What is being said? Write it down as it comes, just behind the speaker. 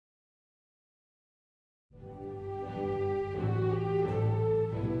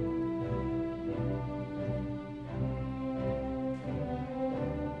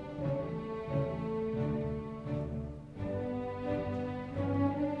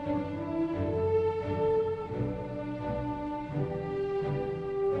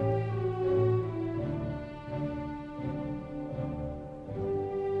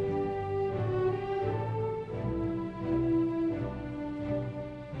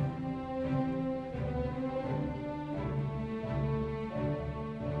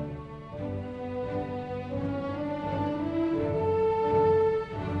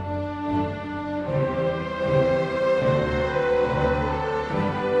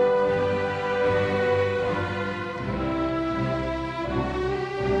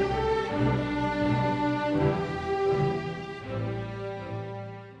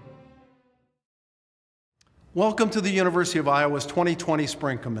Welcome to the University of Iowa's 2020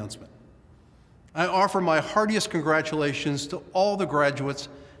 Spring Commencement. I offer my heartiest congratulations to all the graduates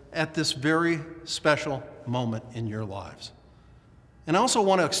at this very special moment in your lives. And I also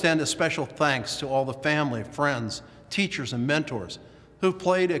want to extend a special thanks to all the family, friends, teachers, and mentors who've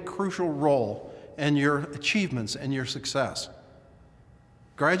played a crucial role in your achievements and your success.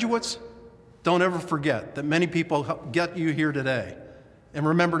 Graduates, don't ever forget that many people helped get you here today, and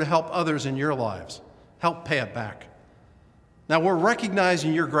remember to help others in your lives. Help pay it back. Now, we're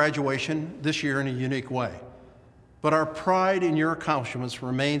recognizing your graduation this year in a unique way, but our pride in your accomplishments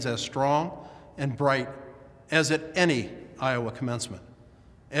remains as strong and bright as at any Iowa commencement.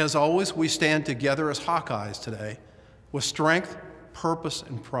 As always, we stand together as Hawkeyes today with strength, purpose,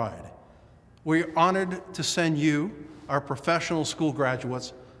 and pride. We're honored to send you, our professional school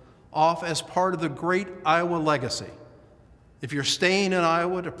graduates, off as part of the great Iowa legacy. If you're staying in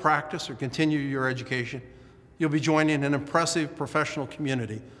Iowa to practice or continue your education, you'll be joining an impressive professional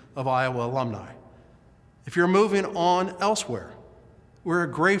community of Iowa alumni. If you're moving on elsewhere, we're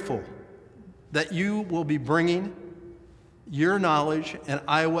grateful that you will be bringing your knowledge and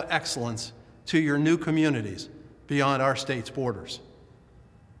Iowa excellence to your new communities beyond our state's borders.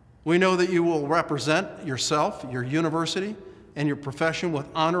 We know that you will represent yourself, your university, and your profession with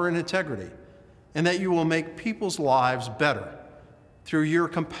honor and integrity, and that you will make people's lives better through your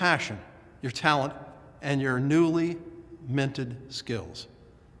compassion, your talent, and your newly minted skills.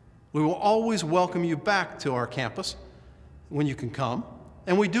 We will always welcome you back to our campus when you can come,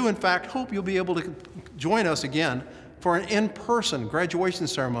 and we do in fact hope you'll be able to join us again for an in-person graduation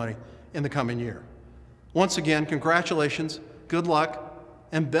ceremony in the coming year. Once again, congratulations, good luck,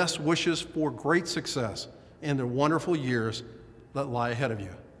 and best wishes for great success in the wonderful years that lie ahead of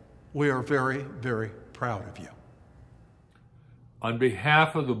you. We are very, very proud of you. On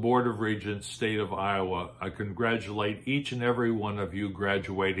behalf of the Board of Regents, State of Iowa, I congratulate each and every one of you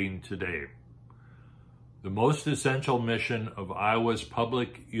graduating today. The most essential mission of Iowa's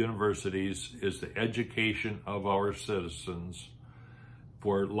public universities is the education of our citizens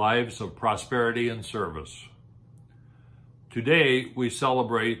for lives of prosperity and service. Today, we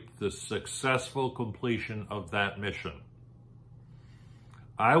celebrate the successful completion of that mission.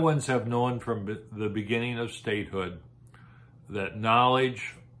 Iowans have known from the beginning of statehood that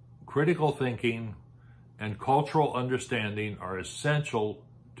knowledge, critical thinking, and cultural understanding are essential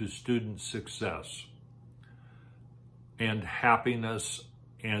to student success and happiness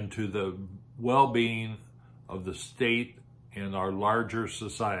and to the well-being of the state and our larger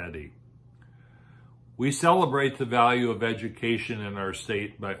society. We celebrate the value of education in our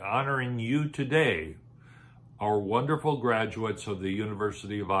state by honoring you today, our wonderful graduates of the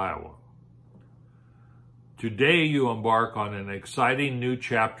University of Iowa. Today you embark on an exciting new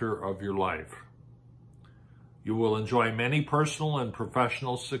chapter of your life. You will enjoy many personal and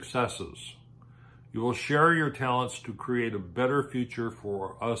professional successes. You will share your talents to create a better future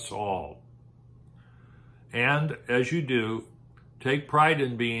for us all. And as you do, take pride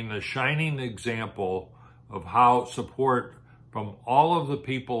in being a shining example of how support from all of the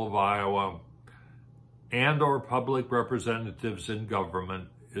people of Iowa and our public representatives in government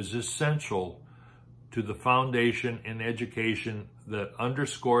is essential to the foundation in education that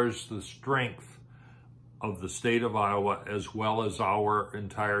underscores the strength of the state of Iowa as well as our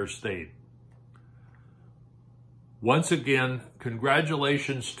entire state. Once again,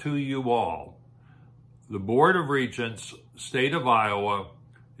 congratulations to you all. The Board of Regents, State of Iowa,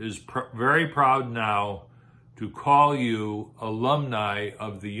 is very proud now to call you alumni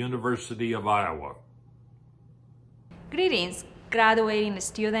of the University of Iowa. Greetings, graduating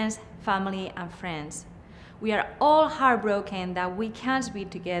students, family, and friends. We are all heartbroken that we can't be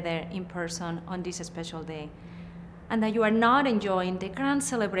together in person on this special day, and that you are not enjoying the grand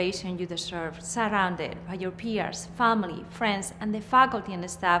celebration you deserve, surrounded by your peers, family, friends, and the faculty and the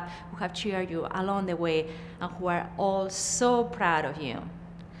staff who have cheered you along the way and who are all so proud of you.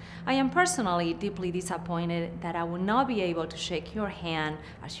 I am personally deeply disappointed that I will not be able to shake your hand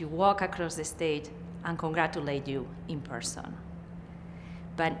as you walk across the stage and congratulate you in person.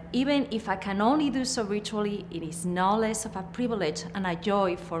 But even if I can only do so virtually, it is no less of a privilege and a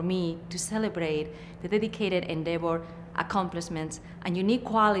joy for me to celebrate the dedicated endeavor, accomplishments, and unique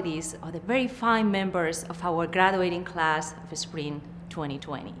qualities of the very fine members of our graduating class of Spring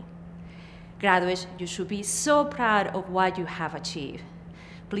 2020. Graduates, you should be so proud of what you have achieved.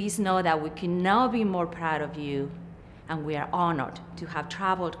 Please know that we could not be more proud of you, and we are honored to have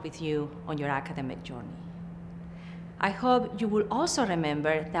traveled with you on your academic journey. I hope you will also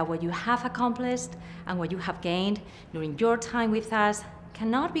remember that what you have accomplished and what you have gained during your time with us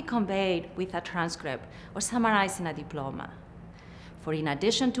cannot be conveyed with a transcript or summarized in a diploma. For in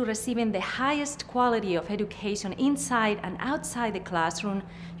addition to receiving the highest quality of education inside and outside the classroom,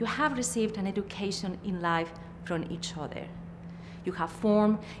 you have received an education in life from each other. You have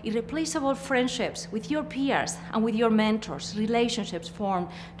formed irreplaceable friendships with your peers and with your mentors, relationships formed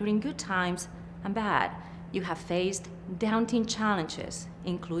during good times and bad. You have faced daunting challenges,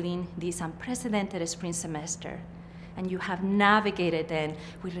 including this unprecedented spring semester, and you have navigated them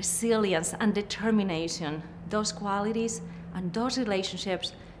with resilience and determination. Those qualities and those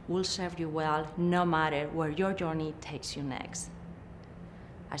relationships will serve you well no matter where your journey takes you next.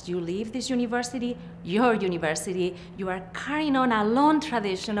 As you leave this university, your university, you are carrying on a long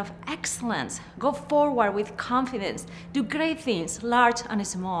tradition of excellence. Go forward with confidence. Do great things, large and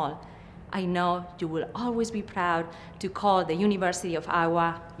small. I know you will always be proud to call the University of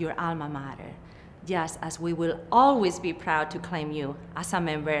Iowa your alma mater, just as we will always be proud to claim you as a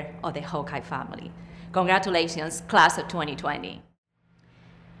member of the Hawkeye family. Congratulations, class of 2020.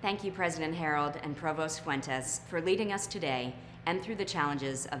 Thank you, President Harold and Provost Fuentes, for leading us today and through the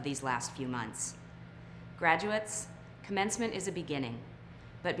challenges of these last few months. Graduates, commencement is a beginning,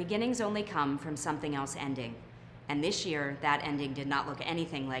 but beginnings only come from something else ending. And this year, that ending did not look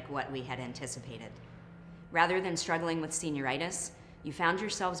anything like what we had anticipated. Rather than struggling with senioritis, you found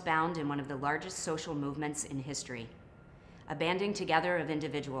yourselves bound in one of the largest social movements in history, a banding together of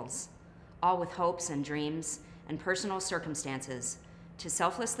individuals, all with hopes and dreams and personal circumstances, to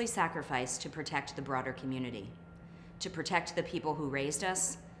selflessly sacrifice to protect the broader community, to protect the people who raised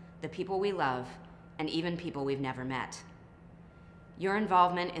us, the people we love, and even people we've never met. Your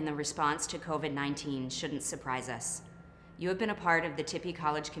involvement in the response to COVID-19 shouldn't surprise us. You have been a part of the Tippie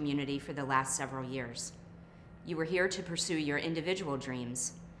College community for the last several years. You were here to pursue your individual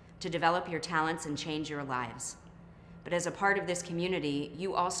dreams, to develop your talents and change your lives. But as a part of this community,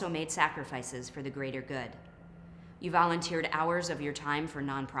 you also made sacrifices for the greater good. You volunteered hours of your time for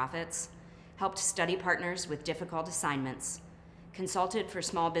nonprofits, helped study partners with difficult assignments, consulted for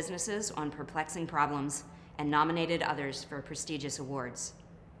small businesses on perplexing problems, and nominated others for prestigious awards.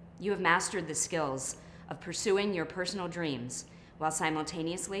 You have mastered the skills of pursuing your personal dreams while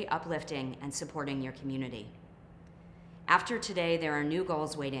simultaneously uplifting and supporting your community. After today, there are new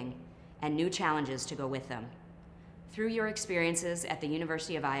goals waiting and new challenges to go with them. Through your experiences at the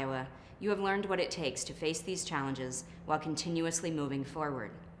University of Iowa, you have learned what it takes to face these challenges while continuously moving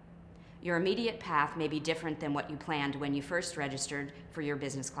forward. Your immediate path may be different than what you planned when you first registered for your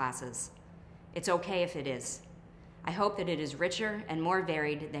business classes. It's okay if it is. I hope that it is richer and more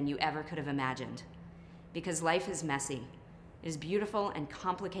varied than you ever could have imagined, because life is messy. It is beautiful and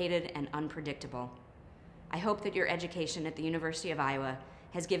complicated and unpredictable. I hope that your education at the University of Iowa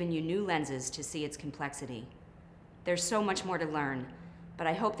has given you new lenses to see its complexity. There's so much more to learn, but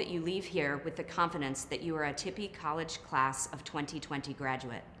I hope that you leave here with the confidence that you are a Tippie College class of 2020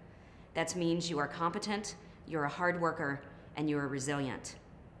 graduate. That means you are competent, you're a hard worker, and you are resilient.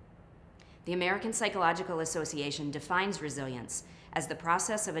 The American Psychological Association defines resilience as the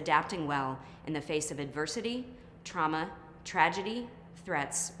process of adapting well in the face of adversity, trauma, tragedy,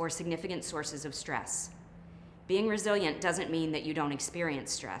 threats, or significant sources of stress. Being resilient doesn't mean that you don't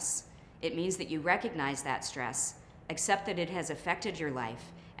experience stress. It means that you recognize that stress, accept that it has affected your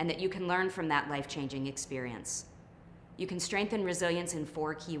life, and that you can learn from that life-changing experience. You can strengthen resilience in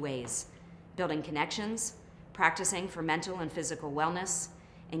 4 key ways: building connections, practicing for mental and physical wellness,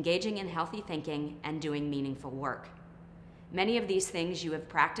 engaging in healthy thinking, and doing meaningful work. Many of these things you have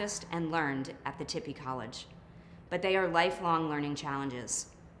practiced and learned at the Tippie College, but they are lifelong learning challenges.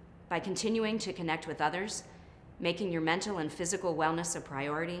 By continuing to connect with others, making your mental and physical wellness a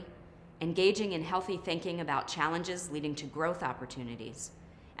priority, engaging in healthy thinking about challenges leading to growth opportunities,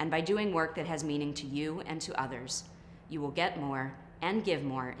 and by doing work that has meaning to you and to others, you will get more and give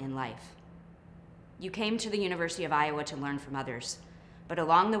more in life. You came to the University of Iowa to learn from others, but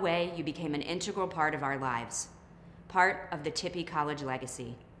along the way, you became an integral part of our lives, part of the Tippie College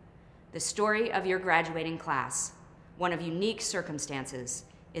legacy. The story of your graduating class, one of unique circumstances,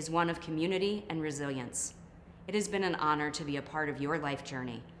 is one of community and resilience. It has been an honor to be a part of your life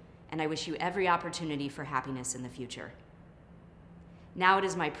journey, and I wish you every opportunity for happiness in the future. Now it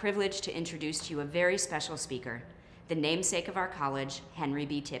is my privilege to introduce to you a very special speaker, the namesake of our college, Henry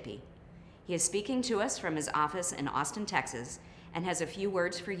B. Tippie. He is speaking to us from his office in Austin, Texas, and has a few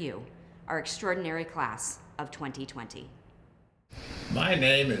words for you, our extraordinary class of 2020. My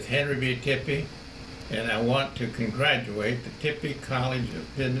name is Henry B. Tippie, and I want to congratulate the Tippie College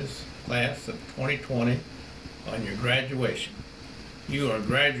of Business class of 2020 on your graduation. You are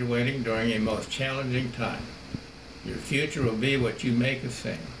graduating during a most challenging time. Your future will be what you make it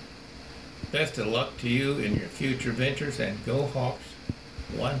sing. Best of luck to you in your future ventures, and go Hawks.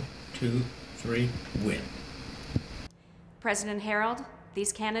 1, 2, 3, win. President Harold,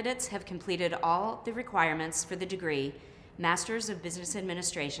 these candidates have completed all the requirements for the degree Masters of Business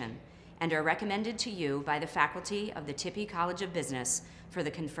Administration and are recommended to you by the faculty of the Tippie College of Business for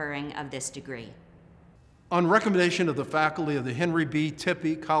the conferring of this degree. On recommendation of the faculty of the Henry B.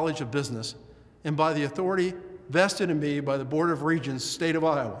 Tippie College of Business and by the authority vested in me by the Board of Regents, State of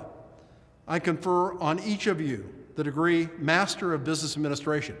Iowa, I confer on each of you the degree Master of Business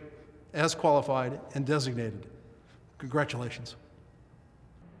Administration as qualified and designated. Congratulations.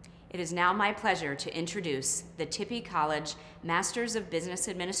 It is now my pleasure to introduce the Tippie College Masters of Business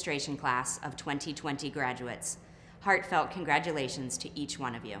Administration class of 2020 graduates. Heartfelt congratulations to each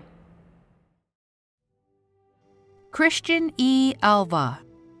one of you. Christian E. Alva,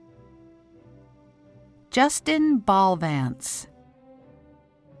 Justin Balvance,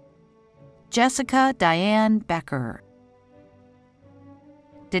 Jessica Diane Becker,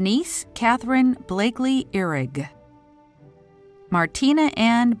 Denise Catherine Blakely Ihrig, Martina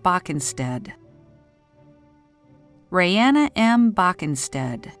Ann Bockenstead, Rayanna M.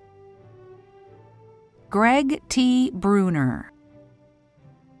 Bockenstead, Greg T. Bruner,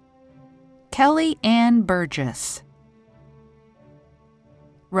 Kelly Ann Burgess,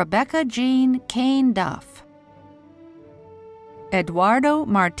 Rebecca Jean Kane Duff, Eduardo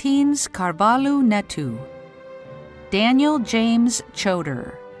Martins Carvalho Netu, Daniel James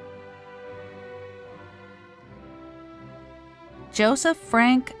Choder, Joseph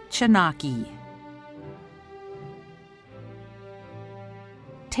Frank Chinaki,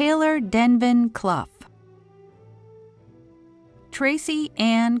 Taylor Denvin Clough, Tracy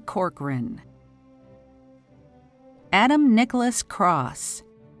Ann Corcoran, Adam Nicholas Cross,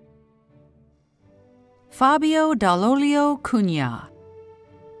 Fabio Dall'Olio Cunha,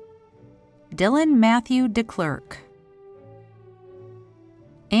 Dylan Matthew DeClerc,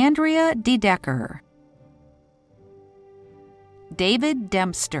 Andrea D. Decker, David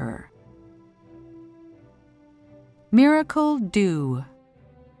Dempster, Miracle Dew,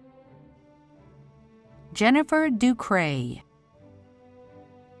 Jennifer Ducray,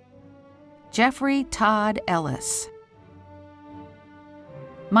 Jeffrey Todd Ellis,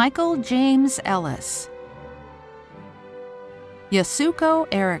 Michael James Ellis, Yasuko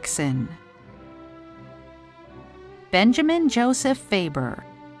Erickson, Benjamin Joseph Faber,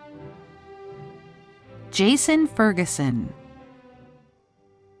 Jason Ferguson,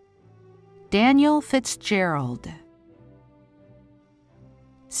 Daniel Fitzgerald,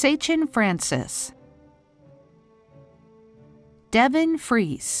 Sachin Francis, Devin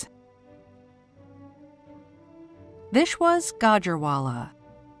Fries, Vishwas Gajarwala,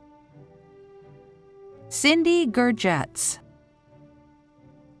 Cindy Gurjetz,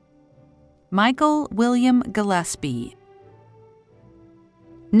 Michael William Gillespie,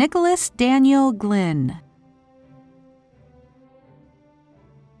 Nicholas Daniel Glynn,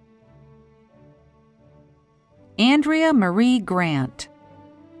 Andrea Marie Grant,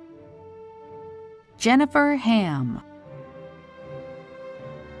 Jennifer Ham,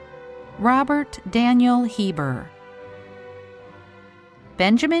 Robert Daniel Heber,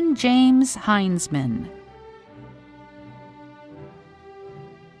 Benjamin James Heinzman,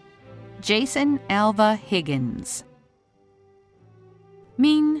 Jason Alva Higgins,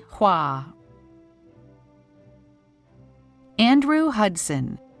 Min Hua, Andrew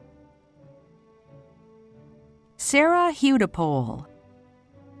Hudson, Sarah Hudepole,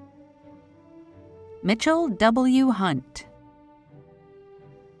 Mitchell W. Hunt,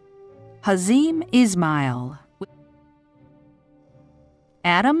 Hazim Ismail,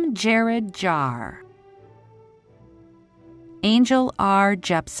 Adam Jared Jar, Angel R.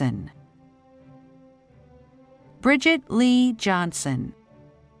 Jepson, Bridget Lee Johnson,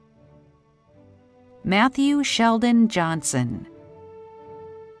 Matthew Sheldon Johnson,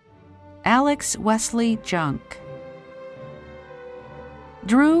 Alex Wesley Junk,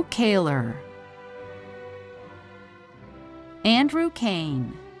 Drew Kaler, Andrew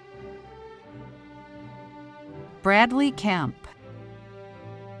Kane, Bradley Kemp,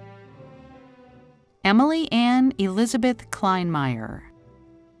 Emily Ann Elizabeth Kleinmeyer,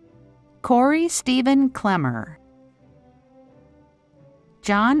 Corey Stephen Clemmer,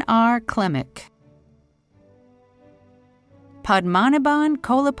 John R. Klemick, Padmanabhan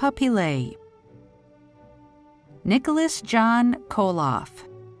Kolapapillai, Nicholas John Koloff,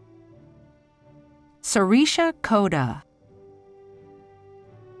 Sarisha Koda,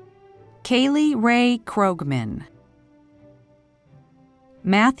 Kaylee Ray Krogman,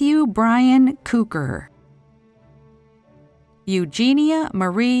 Matthew Brian Cooker, Eugenia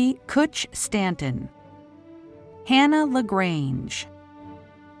Marie Kutch Stanton, Hannah LaGrange,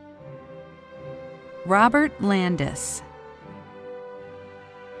 Robert Landis,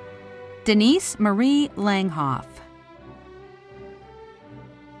 Denise Marie Langhoff,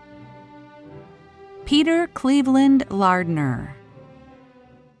 Peter Cleveland Lardner,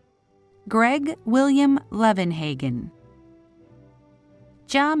 Greg William Levenhagen,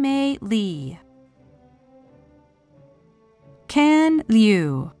 Jia-Mei Lee, Can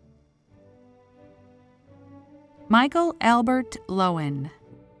Liu, Michael Albert Lowen,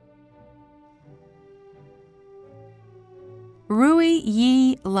 Rui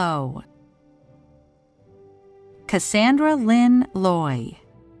Yi Lo, Cassandra Lynn Loy,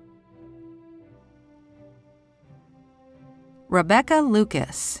 Rebecca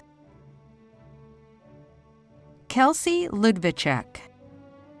Lucas, Kelsey Ludvicek,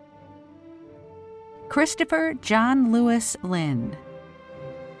 Christopher John Lewis Lynn,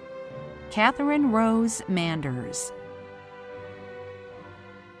 Catherine Rose Manders,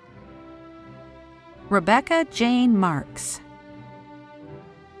 Rebecca Jane Marks,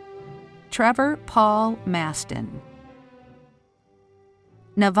 Trevor Paul Maston,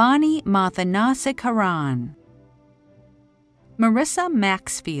 Navani Mathanasikaran, Marissa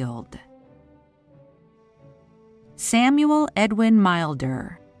Maxfield, Samuel Edwin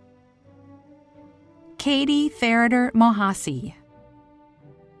Milder, Katie Ferreter Mohasi,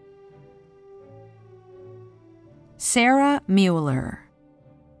 Sarah Mueller,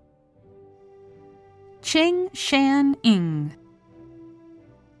 Ching Shan Ing,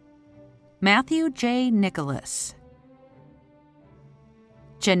 Matthew J. Nicholas,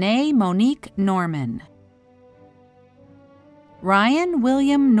 Janae Monique Norman, Ryan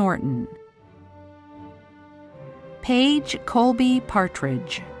William Norton, Paige Colby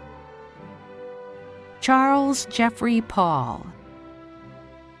Partridge, Charles Jeffrey Paul,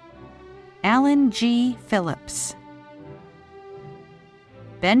 Alan G. Phillips,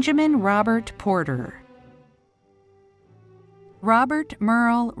 Benjamin Robert Porter, Robert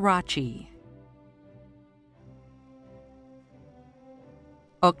Merle Rachi,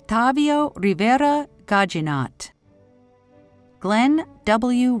 Octavio Rivera Gajinat, Glenn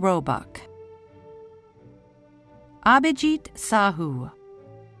W. Roebuck, Abhijit Sahu,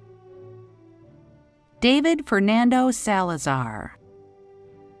 David Fernando Salazar,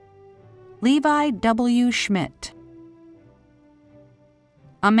 Levi W. Schmidt,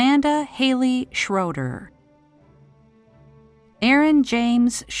 Amanda Haley Schroeder, Aaron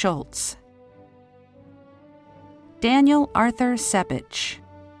James Schultz, Daniel Arthur Sepich,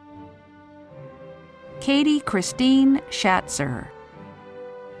 Katie Christine Schatzer,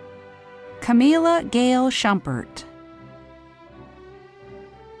 Camila Gail Schumpert,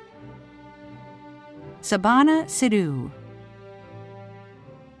 Sabana Sidhu,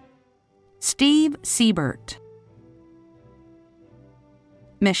 Steve Siebert,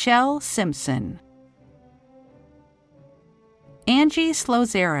 Michelle Simpson, Angie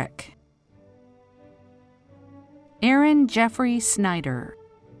Slozeric, Aaron Jeffrey Snyder,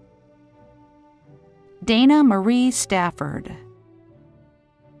 Dana Marie Stafford,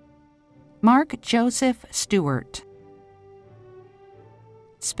 Mark Joseph Stewart,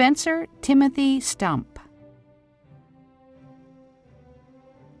 Spencer Timothy Stump,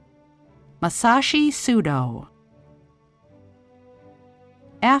 Masashi Sudo,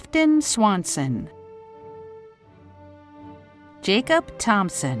 Afton Swanson, Jacob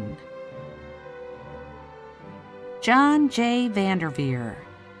Thompson, John J. Vanderveer,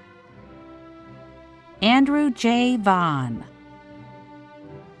 Andrew J. Vaughn,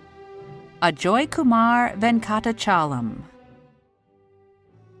 Ajoy Kumar Venkatachalam,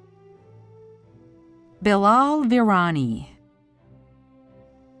 Bilal Virani,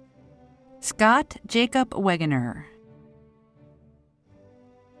 Scott Jacob Wegener,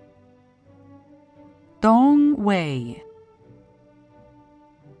 Dong Wei,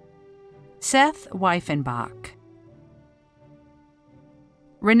 Seth Weifenbach,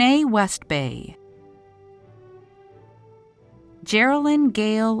 Renee Westbay, Geraldine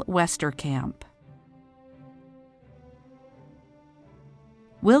Gale Westerkamp,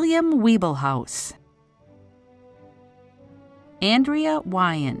 William Wiebelhaus, Andrea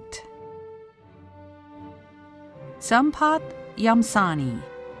Wyant, Sampath Yamsani,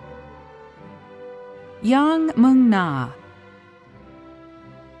 Yang Mung Na,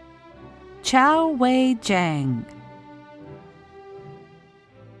 Chao Wei Jiang,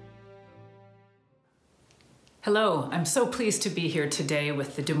 Hello, I'm so pleased to be here today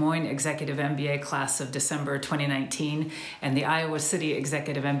with the Des Moines Executive MBA class of December 2019 and the Iowa City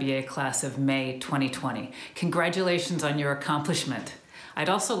Executive MBA class of May 2020. Congratulations on your accomplishment. I'd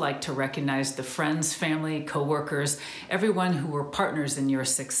also like to recognize the friends, family, coworkers, everyone who were partners in your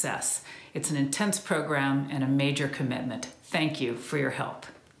success. It's an intense program and a major commitment. Thank you for your help.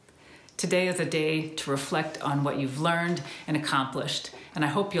 Today is a day to reflect on what you've learned and accomplished, and I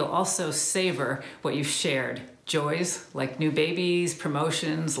hope you'll also savor what you've shared. Joys like new babies,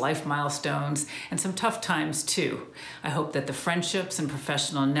 promotions, life milestones, and some tough times too. I hope that the friendships and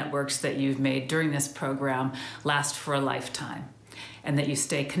professional networks that you've made during this program last for a lifetime, and that you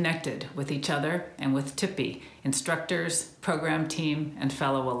stay connected with each other and with TIPI, instructors, program team, and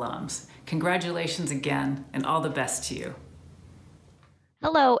fellow alums. Congratulations again, and all the best to you.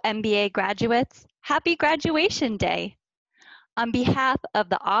 Hello, MBA graduates. Happy graduation day. On behalf of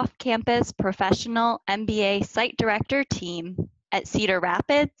the off-campus professional MBA site director team at Cedar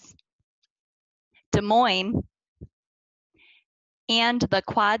Rapids, Des Moines, and the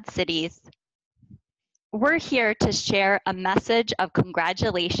Quad Cities, we're here to share a message of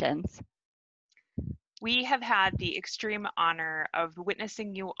congratulations. We have had the extreme honor of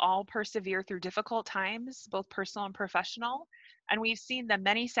witnessing you all persevere through difficult times, both personal and professional, and we've seen the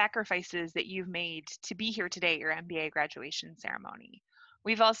many sacrifices that you've made to be here today at your MBA graduation ceremony.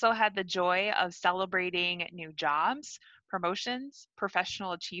 We've also had the joy of celebrating new jobs, promotions,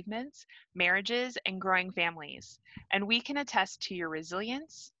 professional achievements, marriages, and growing families. And we can attest to your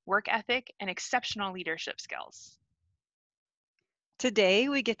resilience, work ethic, and exceptional leadership skills. Today,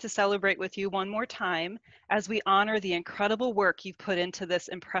 we get to celebrate with you one more time as we honor the incredible work you've put into this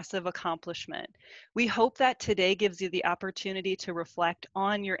impressive accomplishment. We hope that today gives you the opportunity to reflect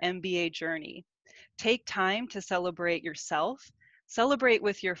on your MBA journey. Take time to celebrate yourself, celebrate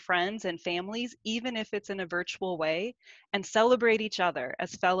with your friends and families, even if it's in a virtual way, and celebrate each other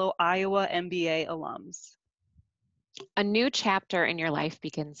as fellow Iowa MBA alums. A new chapter in your life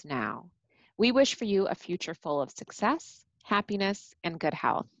begins now. We wish for you a future full of success, happiness, and good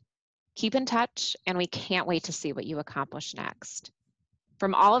health. Keep in touch, and we can't wait to see what you accomplish next.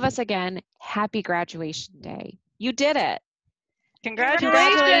 From all of us again, happy graduation day. You did it.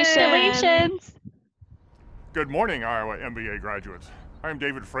 Congratulations. Good morning, Iowa MBA graduates. I'm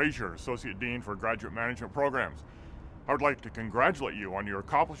David Frazier, Associate Dean for Graduate Management Programs. I would like to congratulate you on your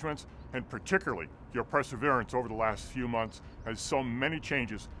accomplishments and particularly your perseverance over the last few months as so many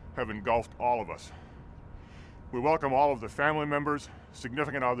changes have engulfed all of us. We welcome all of the family members,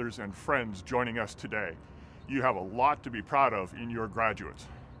 significant others, and friends joining us today. You have a lot to be proud of in your graduates.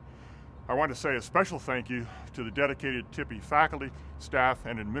 I want to say a special thank you to the dedicated TIPI faculty, staff,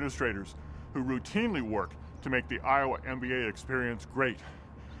 and administrators who routinely work to make the Iowa MBA experience great,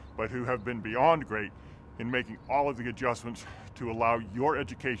 but who have been beyond great in making all of the adjustments to allow your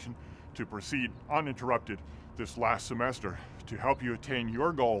education to proceed uninterrupted this last semester to help you attain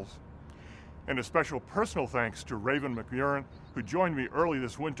your goals. And a special personal thanks to Raven McMurrin, who joined me early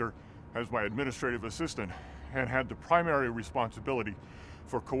this winter as my administrative assistant and had the primary responsibility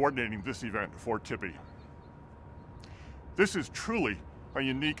for coordinating this event for TIPI. This is truly a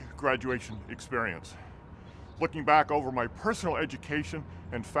unique graduation experience. Looking back over my personal education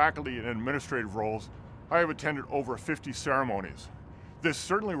and faculty and administrative roles, I have attended over 50 ceremonies. This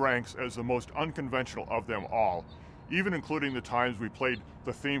certainly ranks as the most unconventional of them all, even including the times we played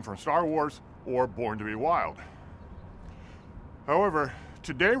the theme from Star Wars or Born to be Wild. However,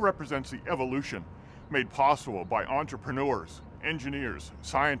 today represents the evolution made possible by entrepreneurs, engineers,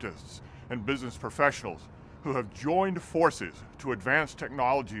 scientists, and business professionals who have joined forces to advance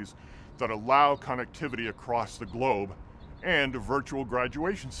technologies that allow connectivity across the globe and virtual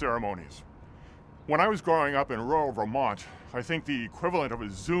graduation ceremonies. When I was growing up in rural Vermont, I think the equivalent of a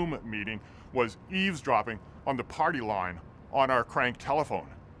Zoom meeting was eavesdropping on the party line on our crank telephone,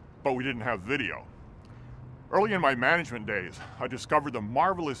 but we didn't have video. Early in my management days, I discovered the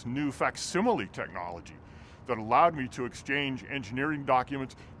marvelous new facsimile technology that allowed me to exchange engineering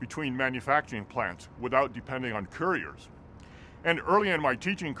documents between manufacturing plants without depending on couriers. And early in my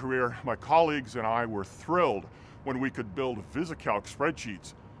teaching career, my colleagues and I were thrilled when we could build VisiCalc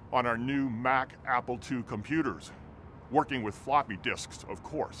spreadsheets on our new Mac Apple II computers, working with floppy disks, of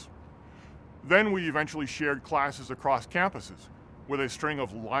course. Then we eventually shared classes across campuses with a string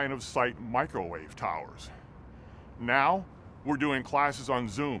of line-of-sight microwave towers. Now, we're doing classes on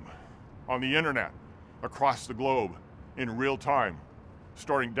Zoom, on the internet, across the globe, in real time,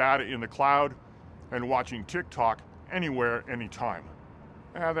 storing data in the cloud, and watching TikTok anywhere, anytime.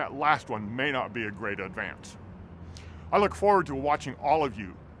 That last one may not be a great advance. I look forward to watching all of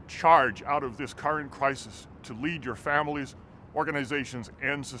you charge out of this current crisis to lead your families, organizations,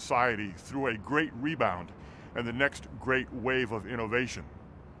 and society through a great rebound and the next great wave of innovation.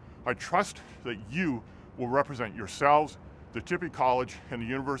 I trust that you will represent yourselves, the Tippie College, and the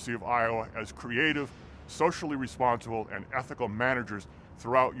University of Iowa as creative, socially responsible, and ethical managers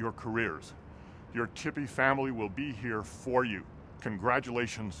throughout your careers. Your Tippie family will be here for you.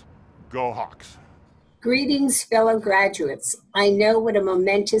 Congratulations. Go Hawks. Greetings, fellow graduates. I know what a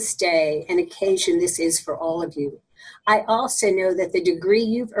momentous day and occasion this is for all of you. I also know that the degree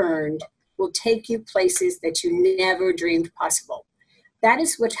you've earned will take you places that you never dreamed possible. That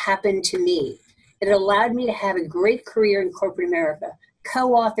is what happened to me. It allowed me to have a great career in corporate America,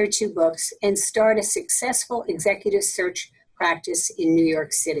 co-author 2 books, and start a successful executive search practice in New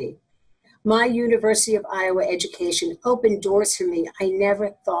York City. My University of Iowa education opened doors for me I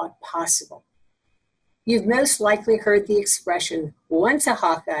never thought possible. You've most likely heard the expression, once a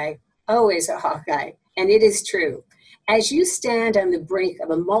Hawkeye, always a Hawkeye, and it is true. As you stand on the brink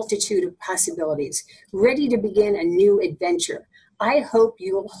of a multitude of possibilities, ready to begin a new adventure, I hope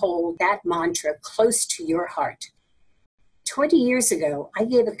you will hold that mantra close to your heart. 20 years ago, I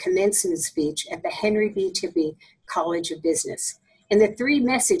gave a commencement speech at the Henry B. Tippie College of Business, and the 3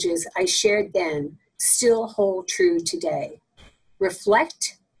 messages I shared then still hold true today.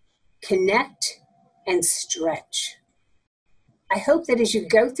 Reflect, connect, and stretch. I hope that as you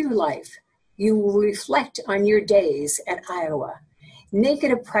go through life, you will reflect on your days at Iowa. Make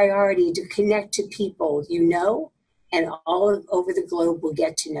it a priority to connect to people you know and all over the globe will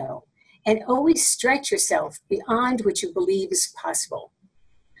get to know. And always stretch yourself beyond what you believe is possible.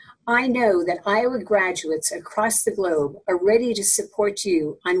 I know that Iowa graduates across the globe are ready to support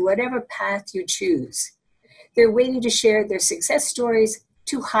you on whatever path you choose. They're waiting to share their success stories,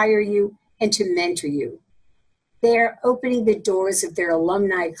 to hire you, and to mentor you. They are opening the doors of their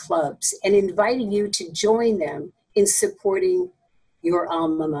alumni clubs and inviting you to join them in supporting your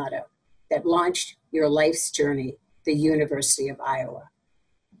alma mater that launched your life's journey, the University of Iowa.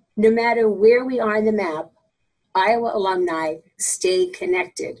 No matter where we are on the map, Iowa alumni stay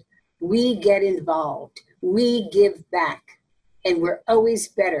connected. We get involved, we give back, and we're always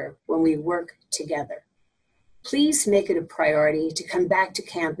better when we work together. Please make it a priority to come back to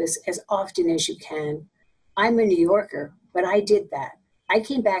campus as often as you can. I'm a New Yorker, but I did that. I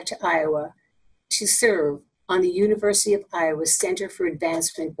came back to Iowa to serve on the University of Iowa Center for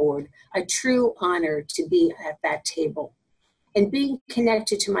Advancement Board, a true honor to be at that table. And being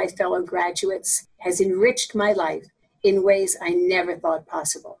connected to my fellow graduates has enriched my life in ways I never thought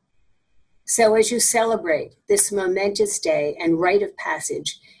possible. So as you celebrate this momentous day and rite of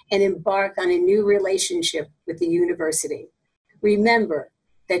passage and embark on a new relationship with the university, remember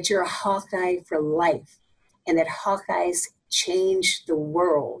that you're a Hawkeye for life and that Hawkeyes change the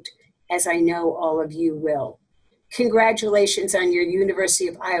world, as I know all of you will. Congratulations on your University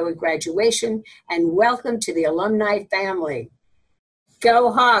of Iowa graduation and welcome to the alumni family.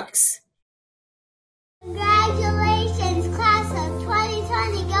 Go Hawks! Congratulations, class of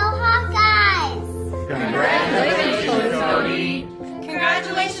 2020. Go Hawkeyes! Congratulations, Cody!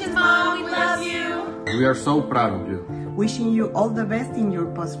 Congratulations, Mom. We love you. We are so proud of you. Wishing you all the best in your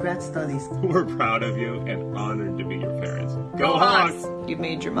postgrad studies. We're proud of you and honored to be your parents. Go Hawks! You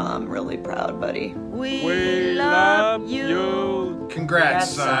made your mom really proud, buddy. We love you. Congrats,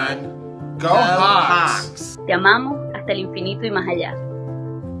 son. Go Hawks! Te amamos hasta el infinito y más allá.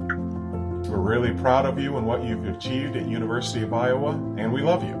 We're really proud of you and what you've achieved at University of Iowa, and we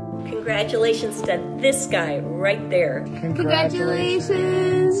love you. Congratulations to this guy right there.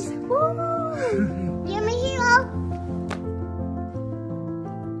 Congratulations. Woo!